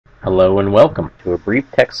Hello and welcome to a brief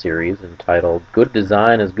text series entitled Good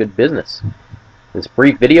Design is Good Business. This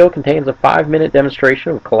brief video contains a 5-minute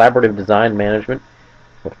demonstration of collaborative design management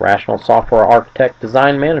with Rational Software Architect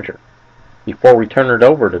Design Manager. Before we turn it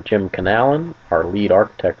over to Jim Canalan, our lead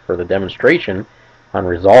architect for the demonstration on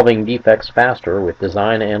resolving defects faster with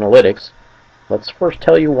design analytics, let's first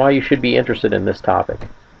tell you why you should be interested in this topic.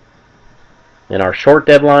 In our short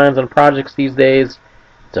deadlines on projects these days,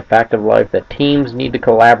 it's a fact of life that teams need to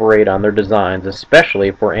collaborate on their designs, especially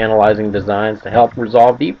if we're analyzing designs to help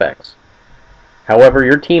resolve defects. However,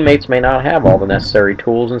 your teammates may not have all the necessary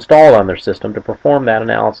tools installed on their system to perform that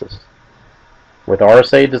analysis. With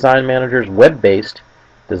RSA Design Manager's web-based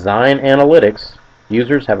design analytics,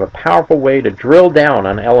 users have a powerful way to drill down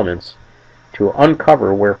on elements to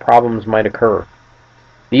uncover where problems might occur.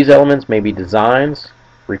 These elements may be designs,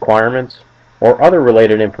 requirements, or other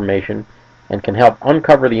related information, and can help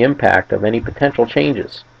uncover the impact of any potential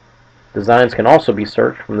changes. Designs can also be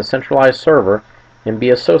searched from the centralized server and be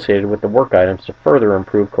associated with the work items to further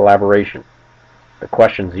improve collaboration. The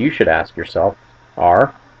questions you should ask yourself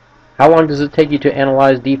are: how long does it take you to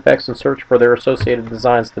analyze defects and search for their associated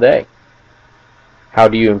designs today? How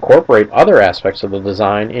do you incorporate other aspects of the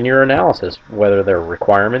design in your analysis, whether they're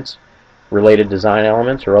requirements, related design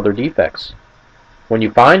elements, or other defects? When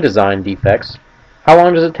you find design defects, how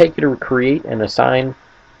long does it take you to create and assign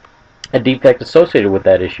a defect associated with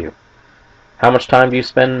that issue? How much time do you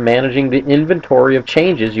spend managing the inventory of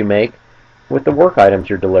changes you make with the work items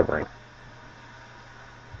you're delivering?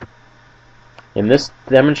 In this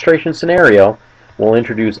demonstration scenario, we'll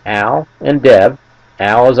introduce Al and Deb.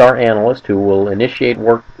 Al is our analyst who will initiate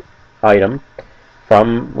work item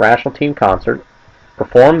from Rational Team Concert,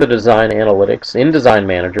 perform the design analytics in Design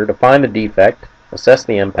Manager to find the defect, assess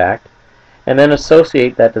the impact, and then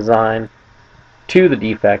associate that design to the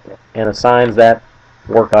defect and assigns that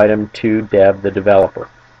work item to Deb, the developer.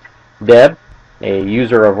 Deb, a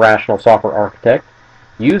user of Rational Software Architect,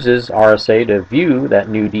 uses RSA to view that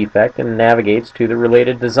new defect and navigates to the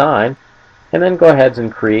related design, and then goes ahead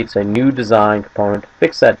and creates a new design component to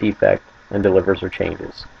fix that defect and delivers her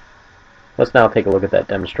changes. Let's now take a look at that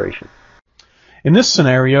demonstration. In this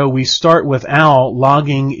scenario, we start with Al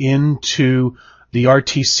logging into the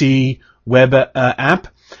RTC web app,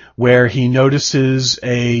 where he notices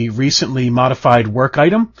a recently modified work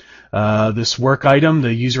item. This work item,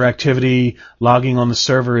 the user activity logging on the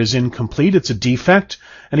server, is incomplete. It's a defect,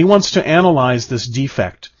 and he wants to analyze this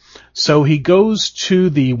defect. So he goes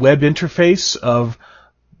to the web interface of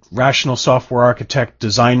Rational Software Architect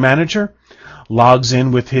Design Manager, logs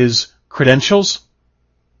in with his credentials,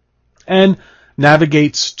 and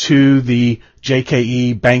navigates to the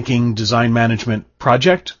JKE Banking Design Management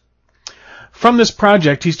project. From this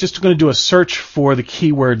project, he's just going to do a search for the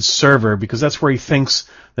keyword server, because that's where he thinks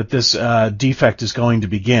that this defect is going to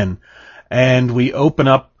begin. And we open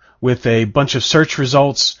up with a bunch of search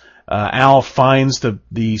results. Al finds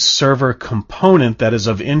the server component that is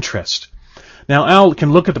of interest. Now, Al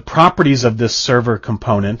can look at the properties of this server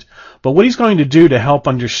component, but what he's going to do to help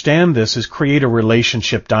understand this is create a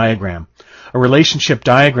relationship diagram. A relationship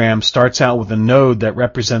diagram starts out with a node that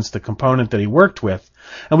represents the component that he worked with,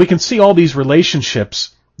 and we can see all these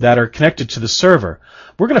relationships that are connected to the server.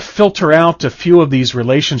 We're going to filter out a few of these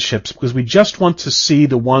relationships because we just want to see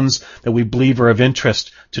the ones that we believe are of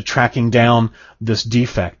interest to tracking down this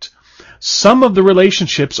defect. Some of the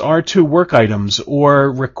relationships are to work items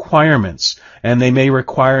or requirements, and they may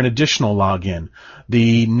require an additional login.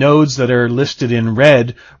 The nodes that are listed in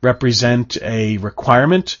red represent a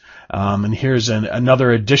requirement, and here's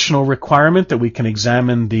another additional requirement that we can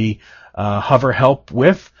examine the hover help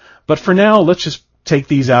with. But for now, let's just take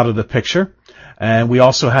these out of the picture. And we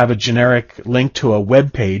also have a generic link to a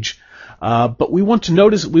web page. But we want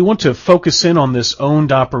to focus in on this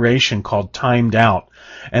owned operation called timed out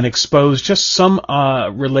and expose just some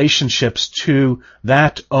relationships to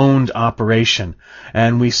that owned operation.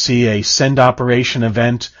 And we see a send operation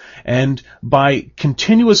event, and by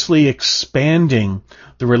continuously expanding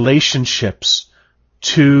the relationships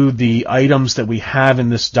to the items that we have in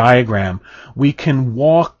this diagram, we can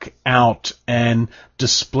walk out and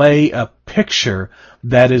display a picture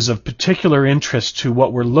that is of particular interest to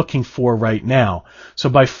what we're looking for right now. So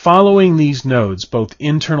by following these nodes, both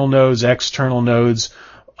internal nodes, external nodes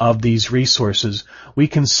of these resources, we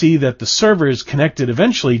can see that the server is connected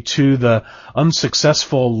eventually to the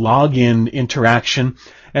unsuccessful login interaction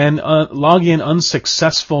and login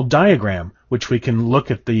unsuccessful diagram, which we can look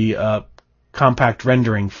at the compact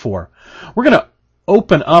rendering for. We're going to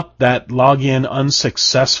open up that login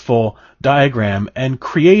unsuccessful diagram and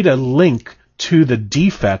create a link to the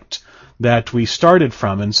defect that we started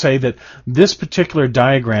from and say that this particular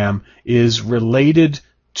diagram is related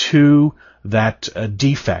to that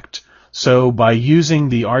defect. So by using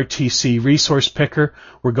the RTC resource picker,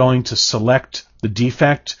 we're going to select the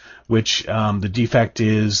defect, which the defect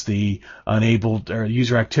is the enabled or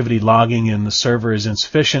user activity logging in the server is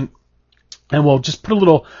insufficient. And we'll just put a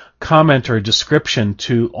little comment or a description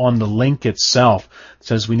on the link itself. It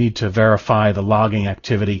says we need to verify the logging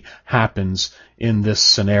activity happens in this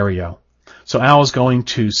scenario. So Al is going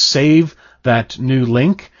to save that new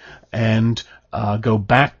link and go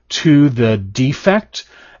back to the defect.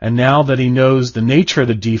 And now that he knows the nature of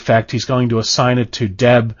the defect, he's going to assign it to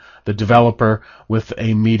Deb, the developer, with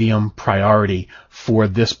a medium priority for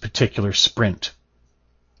this particular sprint.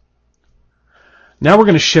 Now we're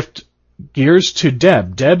going to shift gears to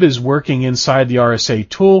Deb. Deb is working inside the RSA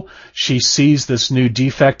tool. She sees this new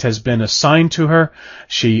defect has been assigned to her.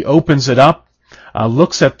 She opens it up,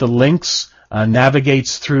 looks at the links,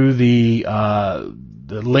 navigates through the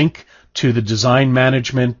link to the design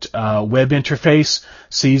management web interface,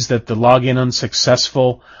 sees that the login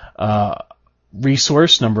unsuccessful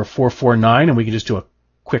resource number 449, and we can just do a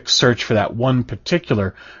quick search for that one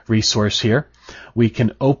particular resource here. We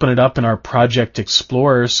can open it up in our Project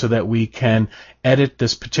Explorer so that we can edit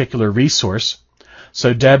this particular resource.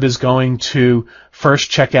 So Deb is going to first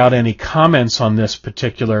check out any comments on this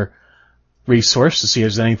particular resource to see if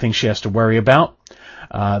there's anything she has to worry about.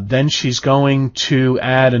 Then she's going to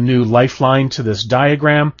add a new lifeline to this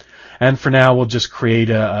diagram. And for now, we'll just create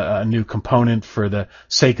a new component for the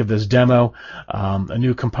sake of this demo, a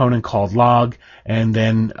new component called log. And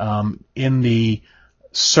then in the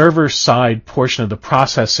server-side portion of the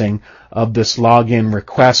processing of this login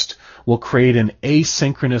request, we'll create an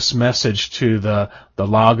asynchronous message to the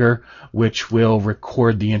logger, which will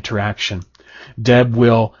record the interaction. Deb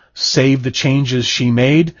will save the changes she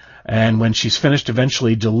made, and when she's finished,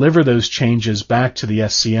 eventually deliver those changes back to the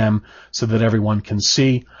SCM so that everyone can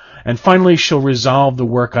see. And finally, she'll resolve the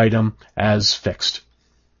work item as fixed.